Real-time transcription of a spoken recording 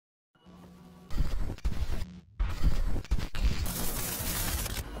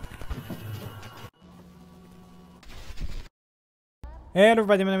Hey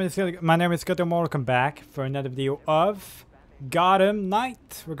everybody, my name is Gotham. Welcome back for another video of Gotham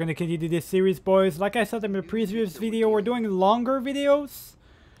Knight. We're going to continue this series, boys. Like I said in the previous video, we're doing longer videos.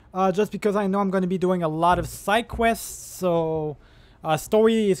 Just because I know I'm going to be doing a lot of side quests. So,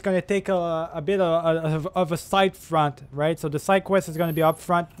 story is going to take a bit of a side front, right? So the side quest is going to be up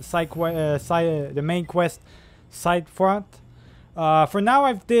front. The the main quest side front. For now,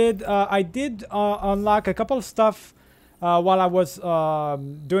 I did unlock a couple of stuff. While I was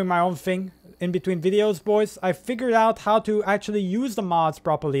doing my own thing in between videos, boys. I figured out how to actually use the mods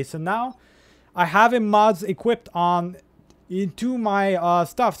properly. So now I have mods equipped on into my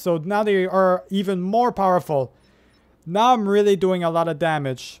stuff. So now they are even more powerful. Now I'm really doing a lot of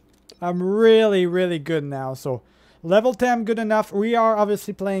damage. I'm really good now. So level 10 good enough. We are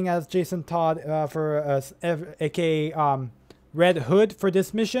obviously playing as Jason Todd aka Red Hood for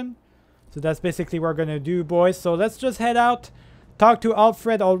this mission. So that's basically what we're going to do, boys. So let's just head out. Talk to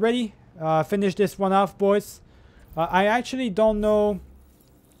Alfred already. Finish this one off, boys. I actually don't know.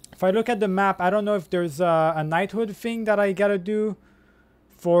 If I look at the map, I don't know if there's a knighthood thing that I got to do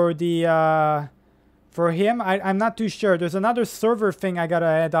for the for him. I'm not too sure. There's another server thing I got to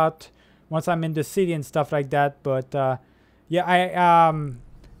head out once I'm in the city and stuff like that. But yeah,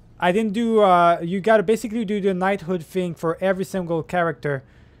 I didn't do... you got to basically do the knighthood thing for every single character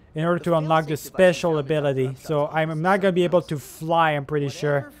in order to unlock the special ability. So I'm not going to be able to fly, I'm pretty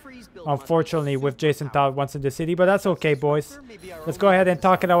sure. Unfortunately, with Jason Todd once in the city. But that's okay, boys. Let's go ahead and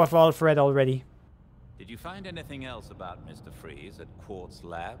talk it out with Alfred already. Did you find anything else about Mr.Freeze at Quartz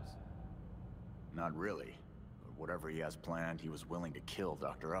Labs? Not really. But whatever he has planned, he was willing to kill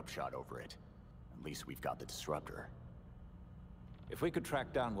Dr. Upshot over it. At least we've got the disruptor. If we could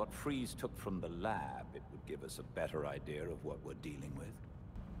track down what Freeze took from the lab, it would give us a better idea of what we're dealing with.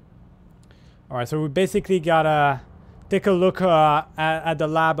 Alright, so we basically gotta take a look at the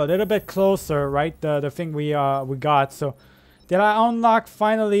lab a little bit closer, right? The thing we got. So did I unlock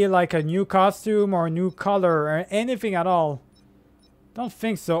finally like a new costume or a new color or anything at all? Don't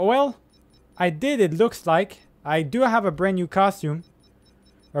think so. Well, I did, it looks like. I do have a brand new costume.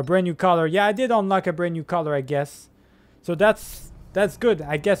 Or a brand new color. Yeah, I did unlock a brand new color, I guess. So that's good.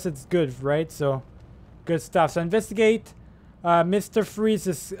 I guess it's good, right? So good stuff. So investigate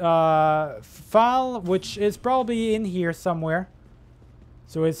Mr.Freeze's file, which is probably in here somewhere.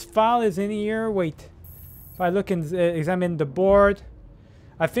 So his file is in here. Wait, if I look and examine the board,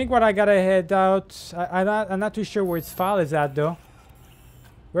 I think what I gotta head out. I'm not too sure where his file is at though.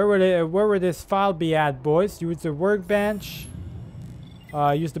 Where would this file be at, boys? Use the workbench.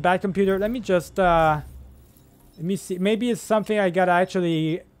 Use the bad computer. Let me just let me see. Maybe it's something I gotta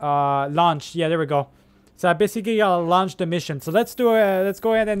actually launch. Yeah, there we go. So I basically gotta launch the mission. So let's do it. Let's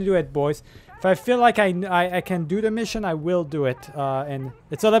go ahead and do it, boys. If I feel like I can do the mission, I will do it. And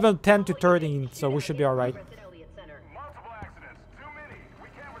it's 10 to 13, so we should be all right.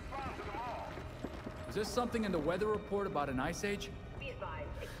 Is there something in the weather report about an ice age? Be advised,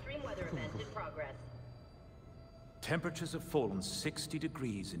 extreme weather event in progress. Temperatures have fallen 60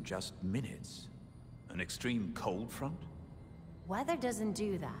 degrees in just minutes. An extreme cold front? Weather doesn't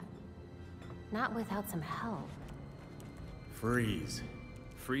do that. Not without some help. Freeze.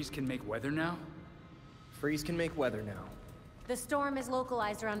 Freeze can make weather now? Freeze can make weather now. The storm is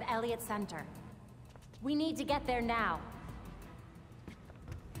localized around Elliott Center. We need to get there now.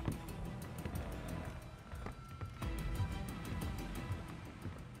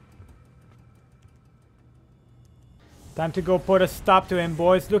 Time to go put a stop to him,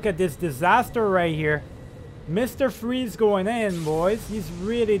 boys. Look at this disaster right here. Mr. Freeze going in, boys. He's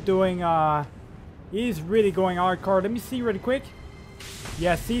really doing he's really going hardcore. Let me see really quick.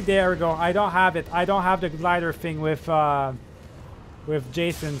 Yeah, see, there we go. I don't have it. I don't have the glider thing with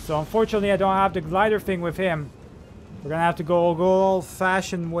Jason. So unfortunately, I don't have the glider thing with him. We're gonna have to go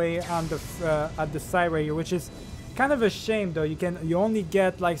old-fashioned way on the at the side right here, which is kind of a shame though. You only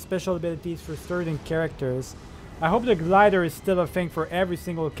get like special abilities for certain characters. I hope the glider is still a thing for every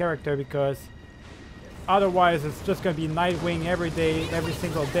single character, because otherwise it's just gonna be Nightwing every day, every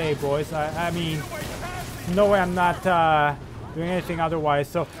single day, boys. I mean, no way I'm not doing anything otherwise.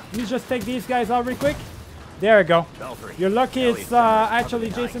 So let me just take these guys out real quick. There we go. You're lucky it's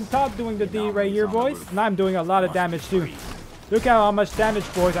actually Jason Todd doing the D right here, boys. Now I'm doing a lot of damage too. Look at how much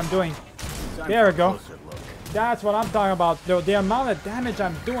damage, boys, I'm doing. There we go. That's what I'm talking about, though. The amount of damage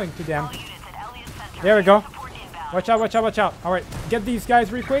I'm doing to them. There we go. Watch out, watch out, watch out. Alright, get these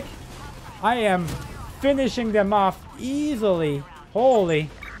guys real quick. I am finishing them off easily. Holy.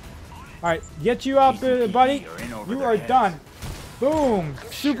 Alright, get you up, buddy. You are done. Boom.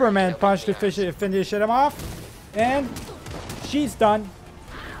 Superman punch to finish him off. And she's done.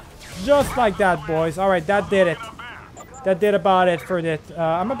 Just like that, boys. Alright, that did it. That did about it for that.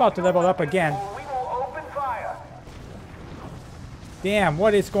 I'm about to level up again. Damn,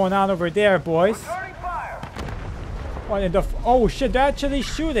 what is going on over there, boys? What in the oh shit, they're actually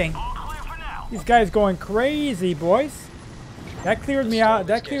shooting. These guys going crazy, boys. That cleared me out.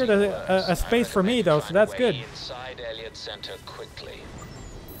 That cleared a space for me, though, so that's good.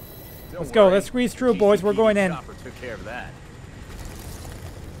 Let's go. Let's squeeze through, boys. We're going in.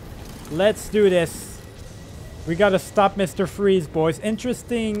 Let's do this. We gotta stop Mr. Freeze, boys.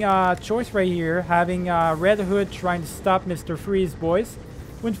 Interesting choice right here. Having Red Hood trying to stop Mr. Freeze, boys.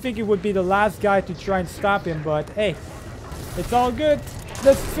 Wouldn't think it would be the last guy to try and stop him, but hey, it's all good.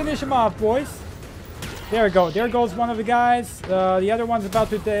 Let's finish him off, boys. There we go. There goes one of the guys. The other one's about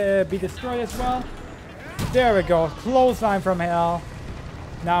to be destroyed as well. There we go. Clothesline from hell.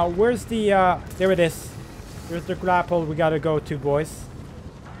 Now, where's the... there it is. There's the grapple we gotta go to, boys.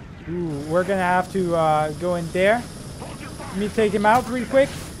 Ooh, we're gonna have to go in there. Let me take him out real quick.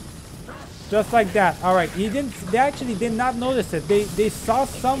 Just like that. Alright, he didn't... They actually did not notice it. They saw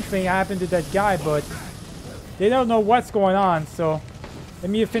something happen to that guy, but... They don't know what's going on, so... Let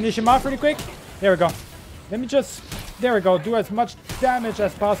me finish him off really quick. There we go. Let me just... There we go. Do as much damage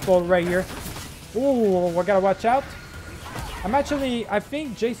as possible right here. Ooh, we gotta watch out. I'm actually... I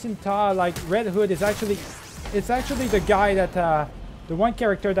think Jason Todd, like Red Hood, is actually... It's actually the guy that... the one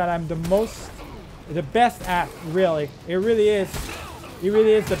character that I'm the best at, really. It really is. It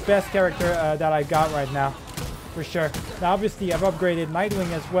really is the best character that I got right now. For sure. Now, obviously, I've upgraded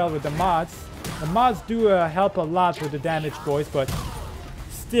Nightwing as well with the mods. The mods do help a lot with the damage, boys, but...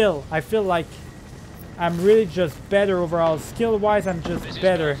 Still, I feel like I'm really just better overall. Skill-wise, I'm just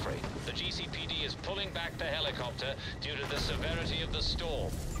better. The GCPD is pulling back the helicopter due to the severity of the storm.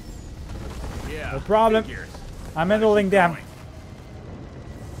 Yeah. No problem. I'm handling them.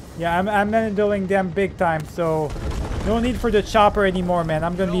 Yeah, I'm handling them big time, so no need for the chopper anymore, man.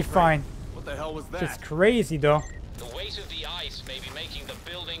 I'm gonna be fine. What the hell was that? It's crazy, though. The weight of the ice may be making the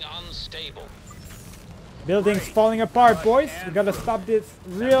building unstable. Building's falling apart, boys. We gotta stop this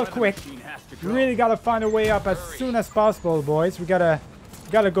real quick. Really gotta find a way up as soon as possible, boys. We gotta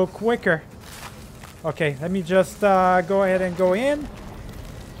go quicker. Okay, let me just go ahead and go in.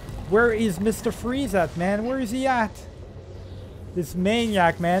 Where is Mr. Freeze at, man? Where is he at? This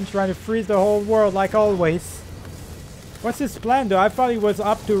maniac, man, trying to freeze the whole world like always. What's his plan, though? I thought he was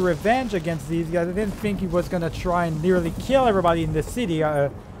up to revenge against these guys. I didn't think he was gonna try and nearly kill everybody in the city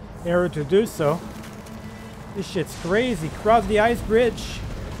in order to do so. This shit's crazy. Cross the ice bridge.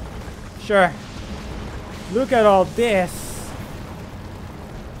 Sure. Look at all this.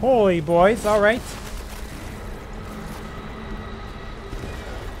 Holy boys. Alright.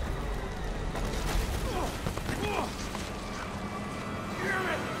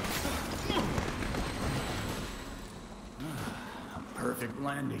 Perfect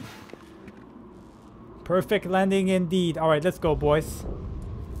landing. Perfect landing indeed. Alright, let's go, boys.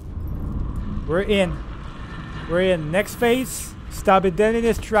 We're in. We're in. Next phase. Stop it dead in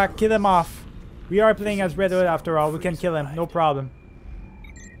his track. Kill him off. We are playing as Red Hood after all. We can kill him. No problem.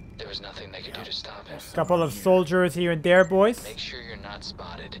 There was nothing they could do to stop him. Couple of soldiers here and there, boys. Make sure you're not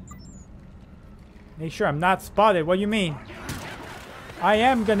spotted. Make sure I'm not spotted. What do you mean? I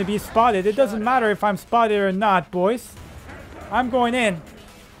am gonna be spotted. It doesn't matter if I'm spotted or not, boys. I'm going in.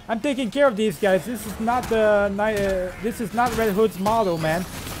 I'm taking care of these guys. This is not the this is not Red Hood's motto, man.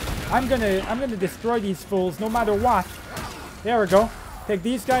 I'm gonna destroy these fools no matter what. There we go. Take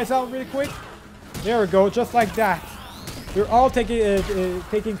these guys out really quick. There we go, just like that. You're all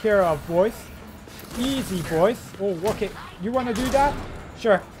taken care of, boys. Easy, boys. Oh, okay. You wanna do that?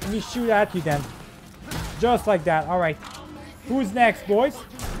 Sure. Let me shoot at you then. Just like that. All right. Who's next, boys?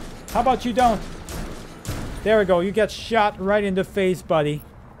 How about you don't? There we go. You get shot right in the face, buddy.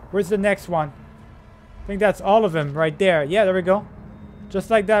 Where's the next one? I think that's all of them right there. Yeah, there we go. Just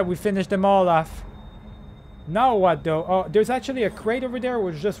like that, we finished them all off. Now what, though? Oh, there's actually a crate over there. It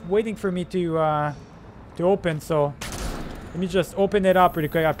was just waiting for me to open, so... Let me just open it up really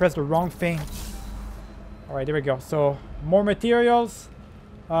quick. I pressed the wrong thing. Alright, there we go. So, more materials.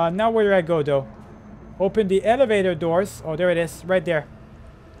 Now where do I go, though? Open the elevator doors. Oh, there it is. Right there.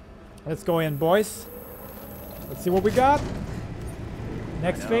 Let's go in, boys. Let's see what we got.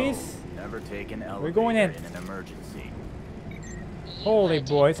 Next phase. Never take an elevator We're going in. an emergency. Holy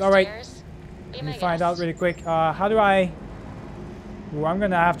boys. Alright. Let me find out really quick. How do I... Ooh, I'm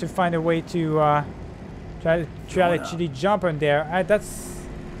gonna have to find a way to try to actually jump on there. I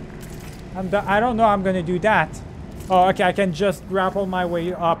don't know I'm gonna do that. Oh, okay. I can just grapple my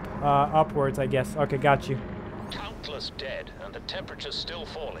way up, upwards, I guess. Okay, got you. Countless dead and and the temperature's still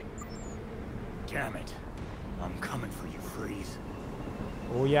falling. Damn it. I'm coming for you, Freeze.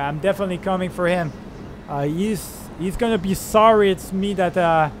 Oh yeah, I'm definitely coming for him. He's gonna be sorry it's me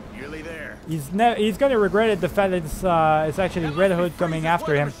that Nearly there. he's gonna regret it, the fact that it's actually Red Hood coming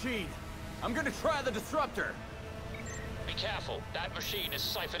after him. I'm gonna try the disruptor. Be careful, that machine is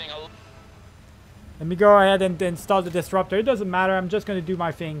siphoning a... Let me go ahead and install the disruptor. It doesn't matter, I'm just gonna do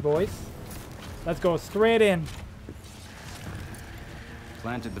my thing, boys. Let's go straight in.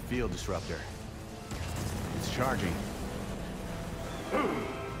 Planted the field disruptor. It's charging.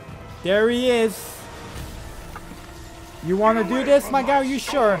 There he is. You wanna do this, my guy? Are you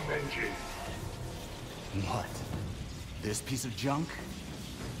sure? What? This piece of junk?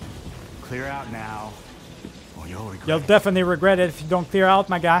 Clear out now, or you'll regret You'll it. definitely regret it if you don't clear out,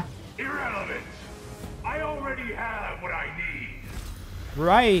 my guy. Irrelevant. I already have what I need.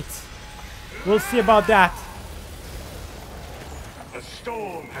 Right. We'll see about that. A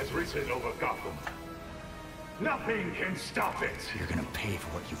storm has risen over Gotham. Nothing can stop it. You're gonna pay for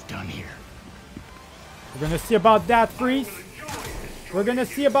what you've done here. We're gonna see about that, Freeze. We're gonna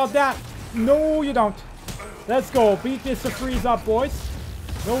see about that. No, you don't. Let's go. Beat Mr. Freeze up, boys.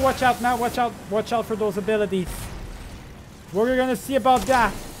 No, watch out now. Watch out. Watch out for those abilities. We're gonna see about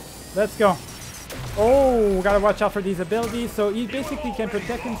that. Let's go. Oh, gotta watch out for these abilities. So he basically can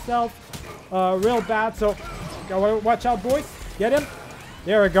protect himself real bad. So gotta watch out, boys. Get him.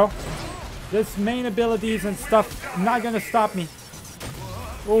 There we go. This main abilities and stuff not gonna stop me.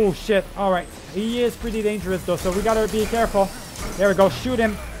 Oh shit. All right. He is pretty dangerous though, so we gotta be careful. There we go. Shoot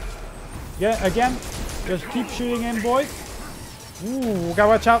him. Yeah, again. Just keep shooting him, boys. Ooh, gotta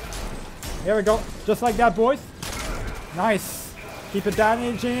watch out. There we go. Just like that, boys. Nice. Keep it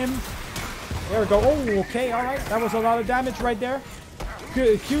damaging him. There we go. Oh, okay. All right. That was a lot of damage right there.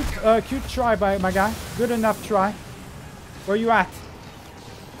 Good, cute try by my guy. Good enough try. Where you at?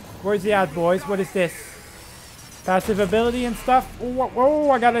 Where's he at, boys? What is this? Passive ability and stuff. Oh,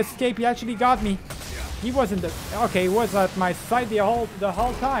 I gotta escape. He actually got me. He wasn't the... Okay, he was at my side the whole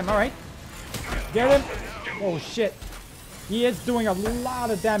time. All right. Get him. Oh, shit. He is doing a lot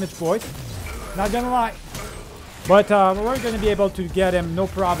of damage, boys. Not gonna lie. But we're gonna be able to get him. No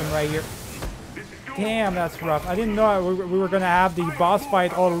problem right here. Damn, that's rough. I didn't know we were gonna have the boss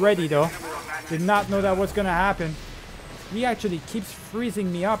fight already, though. Did not know that was gonna happen. He actually keeps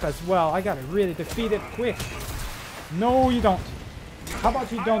freezing me up as well. I gotta really defeat it quick. No, you don't. How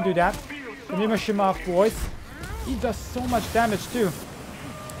about you don't do that? Finish him off, boys. He does so much damage, too.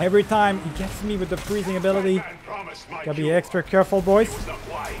 Every time he gets me with the freezing ability. Gotta be extra careful, boys.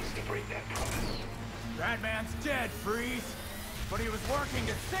 That man's dead, Freeze. But he was working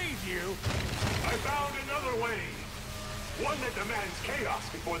to save you. I found another way. One that demands chaos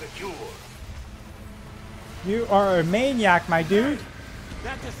before the cure. You are a maniac, my dude.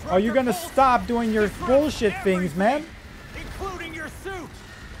 Are you gonna stop doing your bullshit things, man? Including your suit.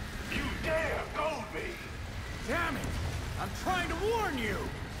 You dare goad me. Damn it. I'm trying to warn you.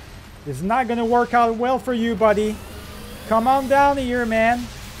 It's not gonna work out well for you, buddy. Come on down here, man.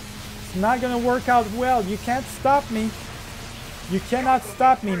 It's not gonna work out well. You can't stop me. You cannot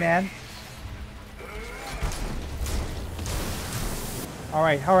stop me, man.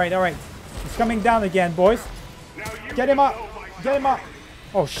 Alright, alright, alright. He's coming down again, boys. Get him up. Get him up.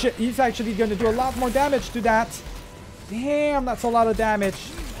 Oh, shit. He's actually going to do a lot more damage to that. Damn, that's a lot of damage.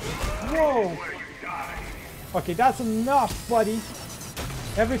 Whoa. Okay, that's enough, buddy.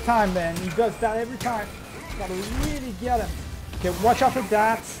 Every time, man. He does that every time. Gotta really get him. Okay, watch out for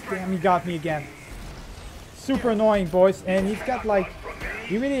that. Damn, he got me again. Super annoying, boys. And he's got, like...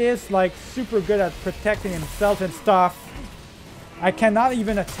 He really is, like, super good at protecting himself and stuff. I cannot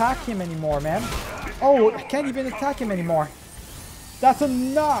even attack him anymore, man. Oh, I can't even attack him anymore. That's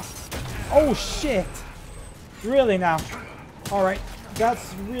enough. Oh, shit. Really now. Alright.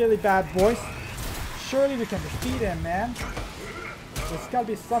 That's really bad, boys. Surely we can defeat him, man. There's gotta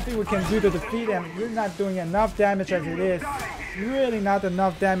be something we can do to defeat him. We're not doing enough damage as it is. Really not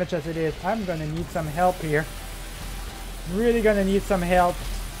enough damage as it is. I'm gonna need some help here. Really gonna need some help.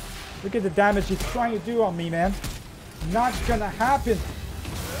 Look at the damage he's trying to do on me, man. Not gonna happen.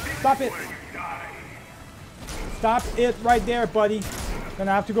 Stop it. Stop it right there, buddy.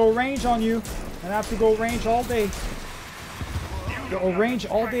 Gonna have to go range on you. Gonna have to go range all day. Go range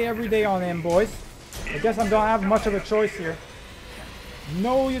all day, every day on him, boys. I guess I don't have much of a choice here.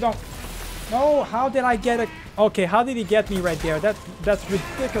 No, you don't. No, how did I get it? Okay, how did he get me right there? That's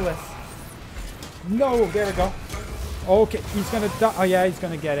ridiculous. No, there we go. Okay, he's gonna die. Oh yeah, he's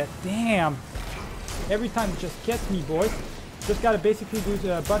gonna get it. Damn. Every time he just gets me, boys. Just gotta basically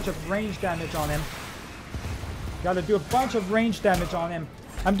do a bunch of range damage on him. Gotta do a bunch of range damage on him.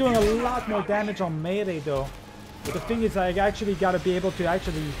 I'm doing a lot more damage on melee though. But the thing is, I actually gotta be able to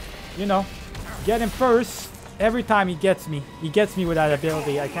actually, you know, get him first. Every time he gets me with that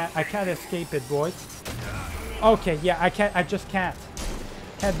ability. I can't escape it, boys. Okay, yeah, I just can't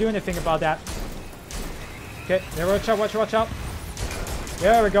do anything about that. Okay, there, watch out.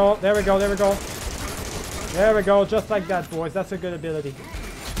 There we go, just like that, boys. That's a good ability.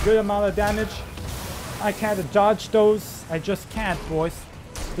 Good amount of damage. I can't dodge those. I just can't, boys.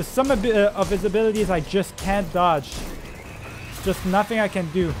 There's some of his abilities I just can't dodge. Just nothing I can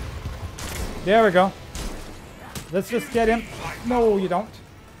do. There we go. Let's just get him. No, you don't.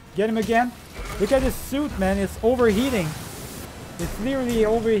 Get him again. Look at his suit, man. It's overheating. It's literally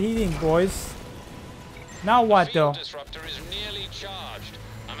overheating, boys. Now what, though? The disruptor is nearly charged.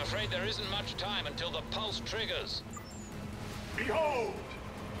 I'm afraid there isn't much time until the pulse triggers. Behold!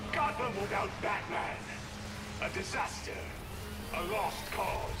 Gotham without Batman. A disaster. A lost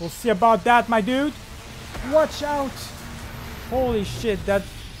cause. We'll see about that, my dude. Watch out. Holy shit, that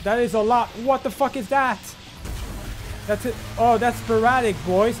is a lot. What the fuck is that? That's it. Oh, that's sporadic,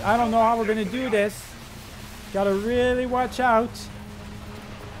 boys. I don't know how we're gonna do this. Gotta really watch out.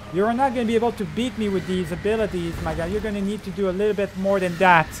 You're not gonna be able to beat me with these abilities, my guy. You're gonna need to do a little bit more than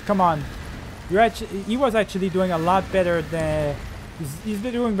that. Come on. He was actually doing a lot better than... He's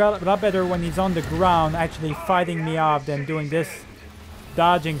been doing a lot better when he's on the ground, actually fighting me off, than doing this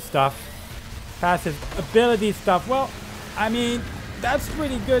dodging stuff. Passive ability stuff. Well, I mean, that's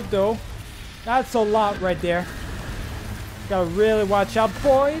pretty good, though. That's a lot right there. Gotta really watch out,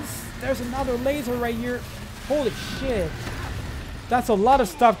 boys. There's another laser right here. Holy shit. That's a lot of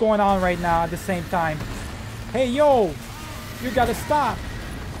stuff going on right now at the same time. Hey, yo. You gotta stop.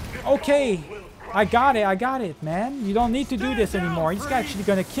 Okay. I got it, man. You don't need to do this anymore. He's actually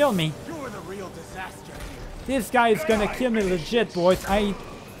gonna kill me. You're the real disaster. This guy is gonna kill me legit, boys. I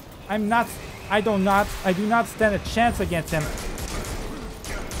do not stand a chance against him.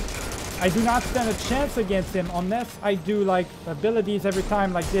 I do not stand a chance against him unless I do like abilities every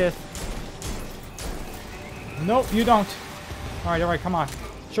time like this. Nope, you don't. Alright, come on.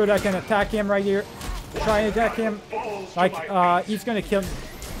 Sure that I can attack him right here. Try and attack him. Like, he's gonna kill me.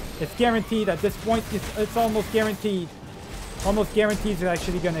 It's guaranteed at this point. It's almost guaranteed. Almost guaranteed he's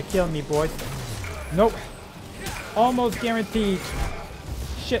actually gonna kill me, boys. Nope. Almost guaranteed.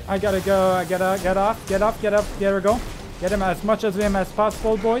 Shit, I gotta go. I gotta get up. There we go. Get him as much of him as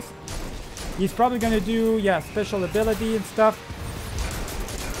possible, boys. He's probably gonna do, yeah, special ability and stuff.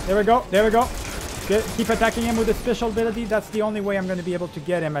 There we go. Keep attacking him with the special ability. That's the only way I'm gonna be able to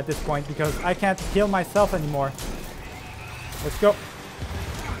get him at this point, because I can't kill myself anymore. Let's go.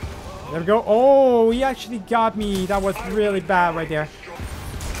 There we go. Oh, he actually got me. That was really bad right there.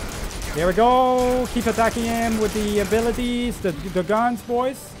 There we go. Keep attacking him with the abilities, the guns,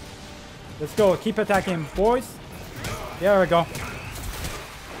 boys. Let's go. Keep attacking him, boys. There we go.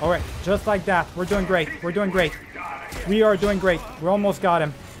 All right, just like that. We're doing great. We are doing great. We almost got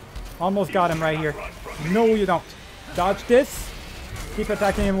him. Almost got him right here. No, you don't. Dodge this. Keep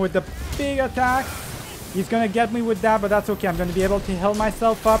attacking him with the big attack. He's gonna get me with that, but that's okay. I'm gonna be able to heal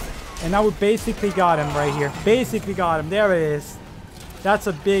myself up. And now we basically got him right here. Basically got him. There it is. That's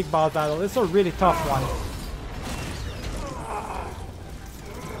a big boss battle. It's a really tough one.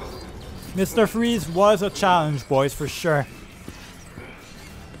 Mr.Freeze was a challenge, boys, for sure.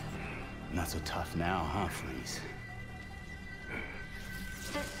 Not so tough now, huh, Freeze?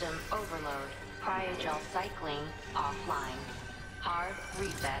 System overload. Cryogel cycling offline. Hard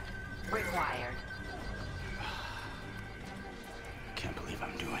reset required. Can't believe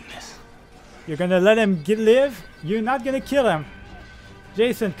I'm doing this. You're gonna let him live? You're not gonna kill him.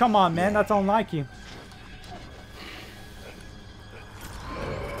 Jason, come on, man. That's unlike you.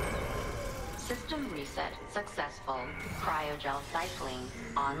 System reset successful. Cryogel cycling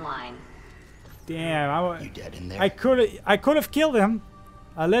online. Damn, You dead in there? I could have killed him.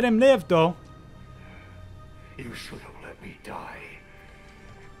 I let him live though. You should have let me die.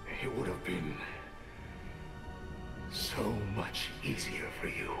 It would have been so much easier for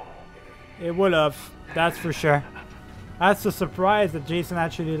you. It would have, that's for sure. That's a surprise that Jason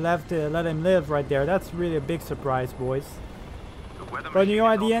actually let him live right there. That's really a big surprise, boys. But you know,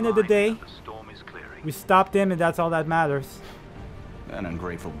 at the end of the day, we stopped him, and that's all that matters. That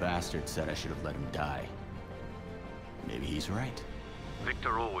ungrateful bastard said I should have let him die. Maybe he's right.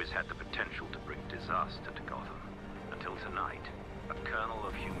 Victor always had the potential to bring disaster to Gotham. Until tonight, a kernel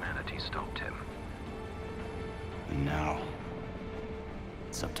of humanity stopped him. And now,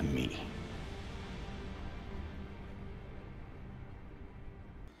 it's up to me.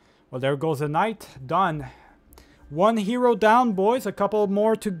 Well, there goes the night. Done. One hero down, boys. A couple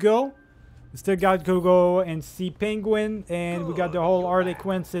more to go. We still got to go and see Penguin. And we got the whole Harley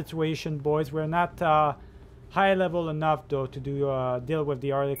Quinn situation, boys. We're not high level enough, though, to do deal with the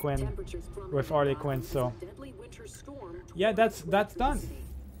Harley Quinn. So yeah, that's done.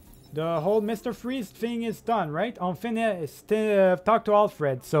 The whole Mr. Freeze thing is done, right? On finish, talk to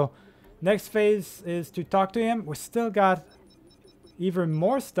Alfred. So next phase is to talk to him. We still got even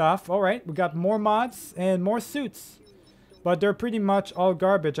more stuff. All right, we got more mods and more suits, but they're pretty much all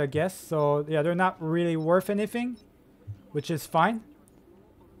garbage, I guess. So yeah, they're not really worth anything, which is fine.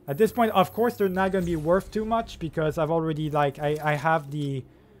 At this point, of course, they're not going to be worth too much because I've already, like, I have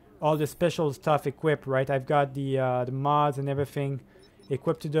all the special stuff equipped, right? I've got the mods and everything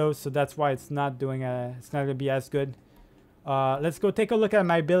equipped to those, so that's why it's not doing it's not going to be as good. Let's go take a look at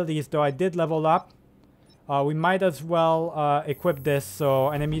my abilities, though. I did level up. We might as well equip this so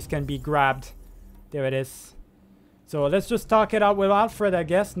enemies can be grabbed. There it is. So let's just talk it out with Alfred, I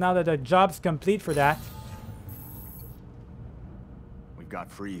guess, now that the job's complete for that. We've got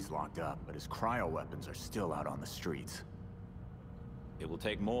Freeze locked up, but his cryo weapons are still out on the streets. It will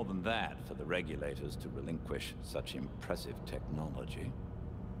take more than that for the regulators to relinquish such impressive technology.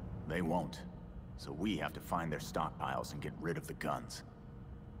 They won't. So we have to find their stockpiles and get rid of the guns.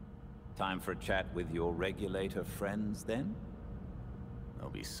 Time for a chat with your regulator friends, then? They'll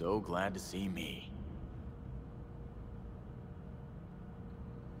be so glad to see me.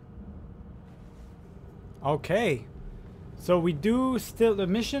 Okay. So we do still... The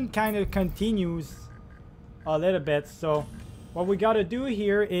mission kind of continues a little bit, so... What we gotta do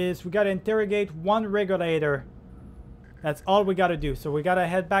here is we gotta interrogate one regulator. That's all we gotta do. So we gotta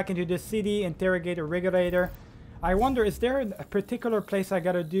head back into the city, interrogate a regulator. I wonder, is there a particular place I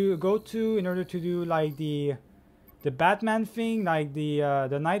gotta go to in order to do like the Batman thing, like the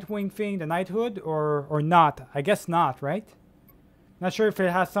Nightwing thing, the Knighthood, or not? I guess not, right? Not sure if it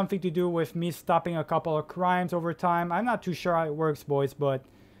has something to do with me stopping a couple of crimes over time. I'm not too sure how it works, boys, but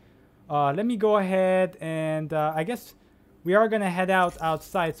let me go ahead and I guess we are gonna head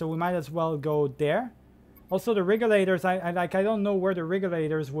outside, so we might as well go there. Also, the regulators, I don't know where the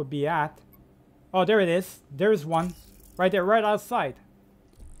regulators would be at. Oh, there it is. There's one. Right there, right outside.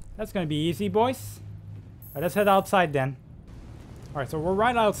 That's gonna be easy, boys. Alright, let's head outside then. Alright, so we're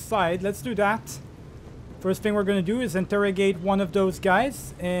right outside. Let's do that. First thing we're gonna do is interrogate one of those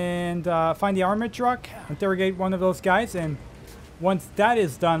guys and find the armored truck. Interrogate one of those guys, and once that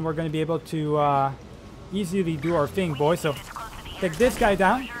is done, we're gonna be able to easily do our thing, boys. So take this guy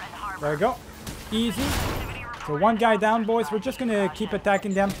down. There we go. Easy. So one guy down, boys. We're just gonna keep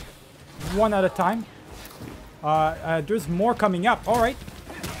attacking them one at a time. There's more coming up. All right.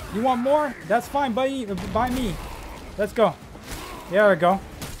 You want more? That's fine, buddy. By me. Let's go. There we go.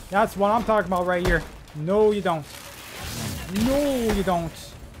 That's what I'm talking about right here. No, you don't. No, you don't.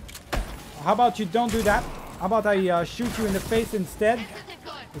 How about you don't do that? How about I shoot you in the face instead?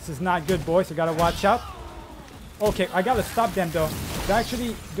 This is not good, boys. So gotta watch out. Okay, I gotta stop them though.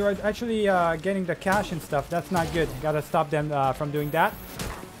 They're actually getting the cash and stuff. That's not good. Gotta stop them from doing that.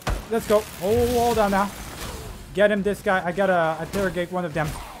 Let's go. Oh, hold on now. Get him, this guy. I gotta interrogate one of them.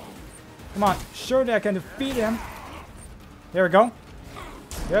 Come on. Surely I can defeat him. There we go.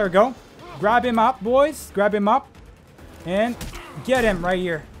 There we go. Grab him up, boys. Grab him up. And get him right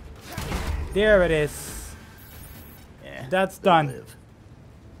here. There it is. Yeah, that's done.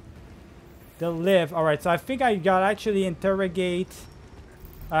 They'll live. All right, so I think I got actually interrogate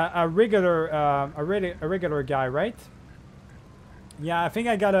a regular guy, right? Yeah, I think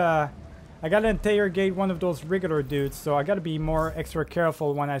I gotta interrogate one of those regular dudes. So I gotta be more extra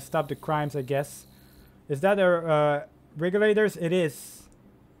careful when I stop the crimes, I guess. Is that a regulators? It is.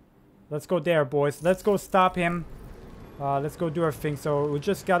 Let's go there, boys. Let's go stop him. Let's go do our thing. So we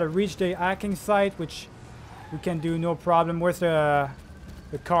just gotta reach the hacking site, which we can do no problem. Where's the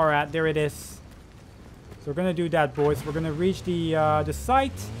car at? There it is. So we're gonna do that, boys. We're gonna reach the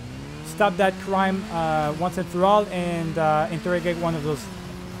site, stop that crime once and for all, and interrogate one of those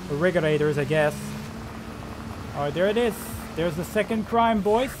regulators, I guess. All right, there it is. There's the second crime,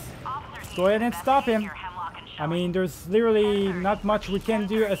 boys. Go ahead and stop him. I mean, there's literally not much we can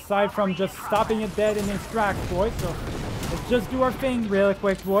do aside from just stopping it dead in its tracks, boys. So let's just do our thing really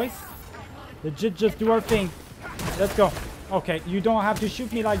quick, boys. Legit, just do our thing. Let's go. Okay, you don't have to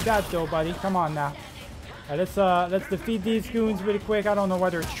shoot me like that, though, buddy. Come on now. All right, let's defeat these goons really quick. I don't know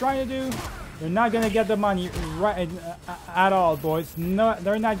what they're trying to do. They're not gonna get the money right at all, boys. No,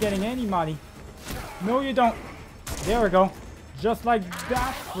 they're not getting any money. No, you don't. There we go. Just like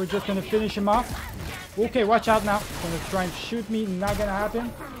that. We're just gonna finish him off. Okay, watch out now. Gonna try and shoot me. Not gonna happen.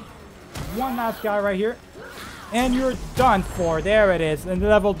 One last guy right here. And you're done for. There it is. And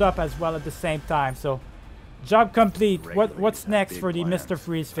leveled up as well at the same time. So, job complete. What's next for the Mr.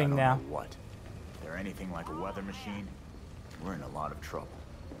 Freeze thing now? What? If they're anything like a weather machine, we're in a lot of trouble.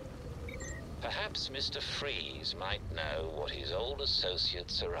 Perhaps Mr. Freeze might know what his old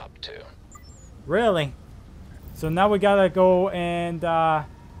associates are up to. Really? So now we gotta go and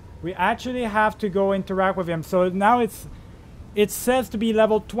we actually have to go interact with him. So now it says to be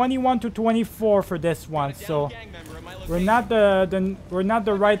level 21 to 24 for this one. So we're not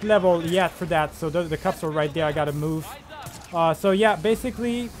the right level yet for that. So the cops are right there. I gotta move. So yeah,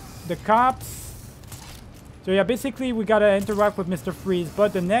 basically the cops. So yeah, basically we gotta interact with Mr. Freeze,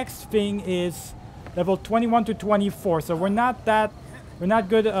 but the next thing is level 21 to 24. So we're not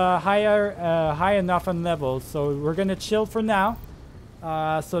good high enough on levels. So we're gonna chill for now.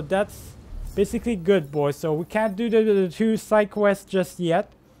 So that's basically good, boys. So we can't do the 2 side quests just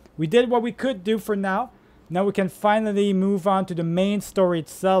yet. We did what we could do for now. Now we can finally move on to the main story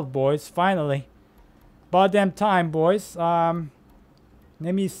itself, boys. Finally, about damn time, boys. Let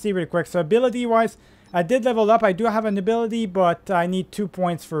me see real quick. So ability wise, I did level up. I do have an ability, but I need 2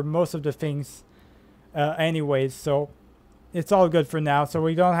 points for most of the things anyways. So it's all good for now. So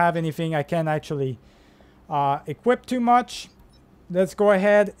we don't have anything I can actually equip too much. Let's go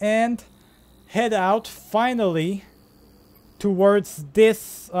ahead and head out finally towards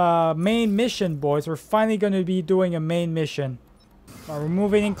this main mission, boys. We're finally going to be doing a main mission. We're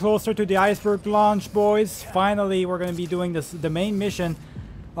moving in closer to the iceberg launch, boys. Finally, we're going to be doing the main mission.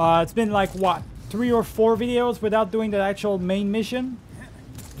 It's been like, what, 3 or 4 videos without doing the actual main mission?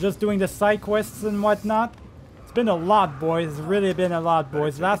 Just doing the side quests and whatnot. It's been a lot, boys. It's really been a lot,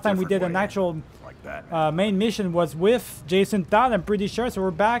 boys. Last time we did an actual main mission was with Jason Todd, I'm pretty sure. So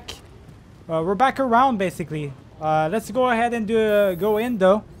we're back. We're back around, basically. Let's go ahead and go in,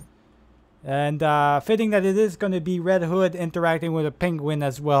 though. And fitting that it is going to be Red Hood interacting with a penguin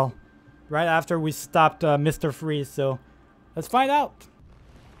as well. Right after we stopped Mr. Freeze. So let's find out.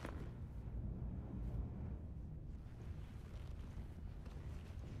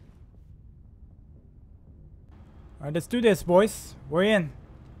 Alright, let's do this, boys. We're in.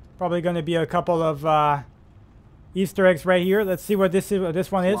 Probably going to be a couple of Easter eggs right here. Let's see what this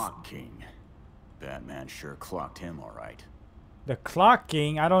one is. Clock King. Batman sure clocked him all right. The Clock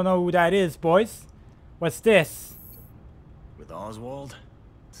King? I don't know who that is, boys. What's this? With Oswald,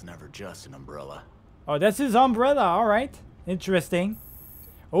 it's never just an umbrella. Oh, that's his umbrella. All right. Interesting.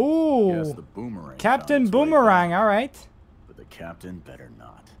 Oh, yes, the boomerang. Captain Boomerang. All right. But the captain better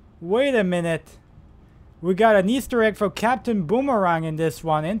not. Wait a minute. We got an Easter egg for Captain Boomerang in this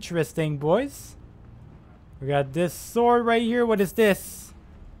one. Interesting, boys. We got this sword right here. What is this?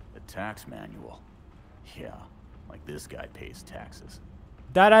 The tax manual. Yeah, like this guy pays taxes.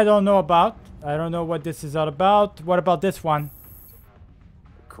 That I don't know about. I don't know what this is all about. What about this one?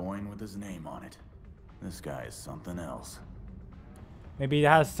 A coin with his name on it. This guy is something else. Maybe it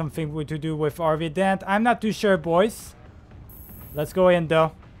has something to do with Harvey Dent. I'm not too sure, boys. Let's go in,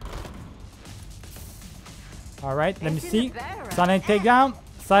 though. Alright, let me see. Silent takedown.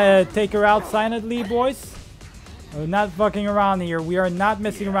 Take her out silently, boys. We're not fucking around here. We are not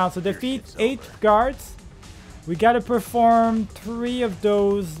messing around. So defeat 8 guards. We gotta perform 3 of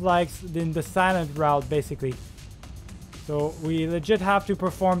those, like, in the silent route, basically. So we legit have to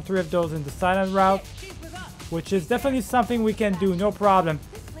perform 3 of those in the silent route, which is definitely something we can do, no problem.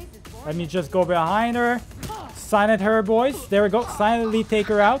 Let me just go behind her. Silent her, boys. There we go. Silently take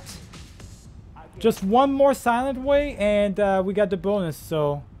her out. Just one more silent way, and we got the bonus.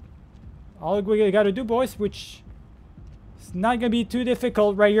 So all we gotta do, boys, which is not gonna be too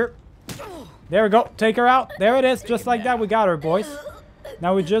difficult right here. There we go. Take her out. There it is. Just like that, we got her, boys.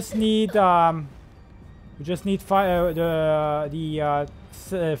 Now we just need 5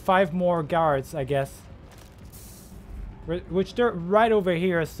 more guards, I guess. Which they're right over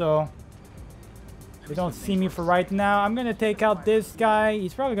here, so they don't see me for right now. I'm gonna take out this guy.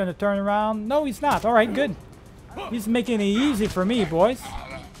 He's probably gonna turn around. No, he's not. All right, good. He's making it easy for me, boys.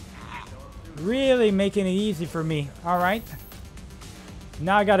 Really making it easy for me. All right.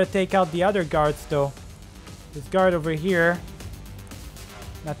 Now I gotta take out the other guards, though. This guard over here.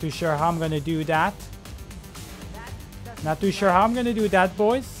 Not too sure how I'm gonna do that. Not too sure how I'm gonna do that,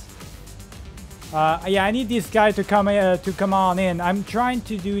 boys. Yeah, I need this guy to come on in. I'm trying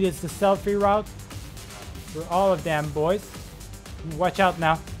to do this the selfie route for all of them, boys. Watch out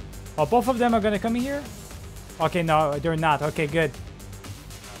now. Oh, both of them are gonna come in here? Okay, no, they're not. Okay, good.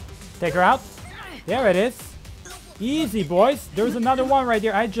 Take her out. There it is. Easy, boys. There's another one right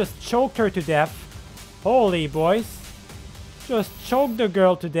there. I just choked her to death. Holy, boys. Just choked the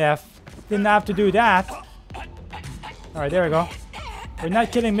girl to death. Didn't have to do that. Alright, there we go. We're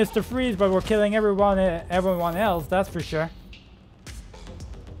not killing Mr. Freeze, but we're killing everyone else, that's for sure.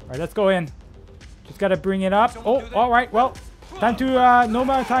 Alright, let's go in. Just gotta bring it up. Oh, alright, well. Time to, no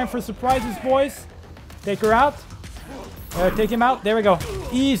more time for surprises, boys. Take her out. Take him out. There we go.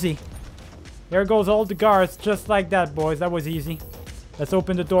 Easy. There goes all the guards, just like that, boys. That was easy. Let's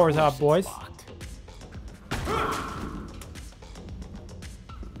open the doors up, boys.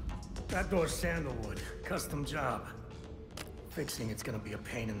 That door's sandalwood. Custom job. Fixing it's gonna be a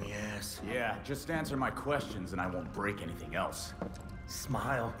pain in the ass. Yeah, just answer my questions and I won't break anything else.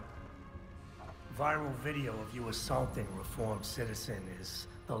 Smile. Viral video of you assaulting a reformed citizen is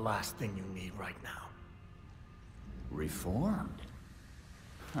the last thing you need right now. Reformed?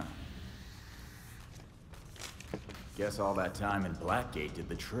 Huh. Guess all that time in Blackgate did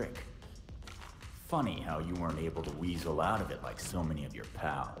the trick. Funny how you weren't able to weasel out of it like so many of your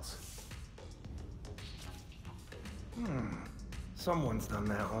pals. Someone's done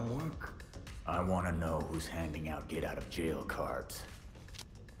their homework. I want to know who's handing out get-out-of-jail cards.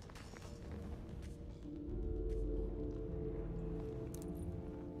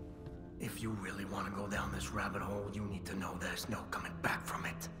 If you really want to go down this rabbit hole, you need to know there's no coming back from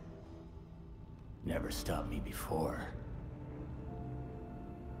it. Never stopped me before.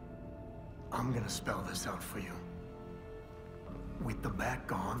 I'm gonna spell this out for you. With the bat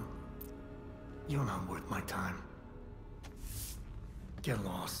gone, you're not worth my time. Get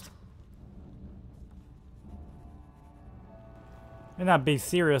lost. You're not being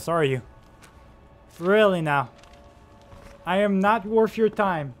serious, are you? Really now? I am not worth your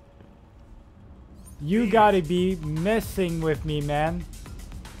time. You gotta be messing with me, man.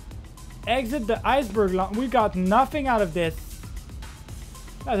 Exit the iceberg launch. We got nothing out of this.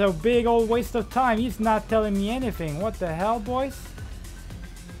 That's a big old waste of time. He's not telling me anything. What the hell, boys?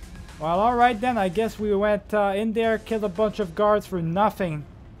 Well, alright then. I guess we went in there, killed a bunch of guards for nothing.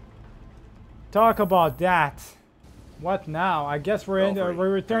 Talk about that. What now? I guess we're we're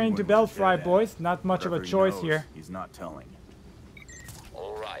returning to Belfry, boys. Not much of a choice here. He's not telling.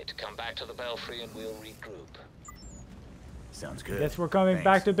 All right, come back to the Belfry and we'll regroup. Sounds good. Guess we're coming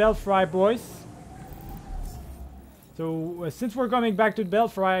back to Belfry, boys. So since we're coming back to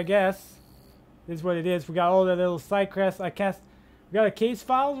Belfry, I guess this is what it is. We got all the little side quests. We got a case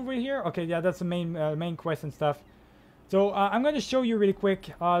file over here. Okay, yeah, that's the main quest and stuff. So I'm going to show you really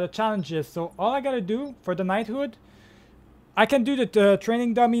quick the challenges. So all I got to do for the knighthood, I can do the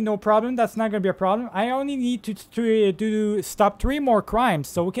training dummy, no problem. That's not going to be a problem. I only need to stop 3 more crimes.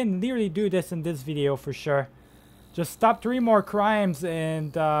 So we can literally do this in this video for sure. Just stop 3 more crimes,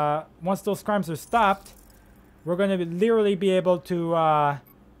 and once those crimes are stopped, we're going to literally be able to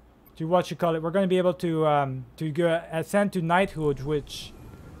what you call it. We're going to be able to go ascend to knighthood, which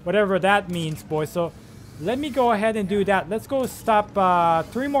whatever that means, boys. So let me go ahead and do that. Let's go stop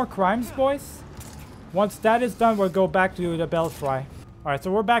 3 more crimes, boys. Once that is done, we'll go back to the Belfry. Alright,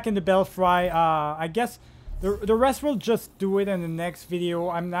 so we're back in the Belfry. I guess the rest will just do it in the next video.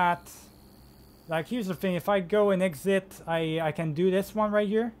 I'm not... Like, here's the thing. If I go and exit, I can do this one right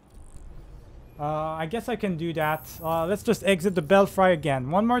here. I guess I can do that. Let's just exit the Belfry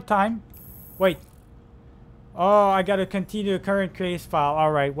again. One more time. Wait. Oh, I gotta continue the current case file.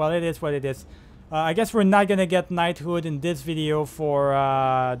 Alright, well, it is what it is. I guess we're not gonna get knighthood in this video for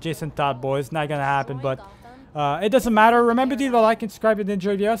Jason Todd, boys. Not gonna happen, but it doesn't matter. Remember to leave a like and subscribe if you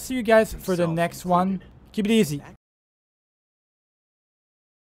enjoyed the video. I'll see you guys for the next one. Keep it easy.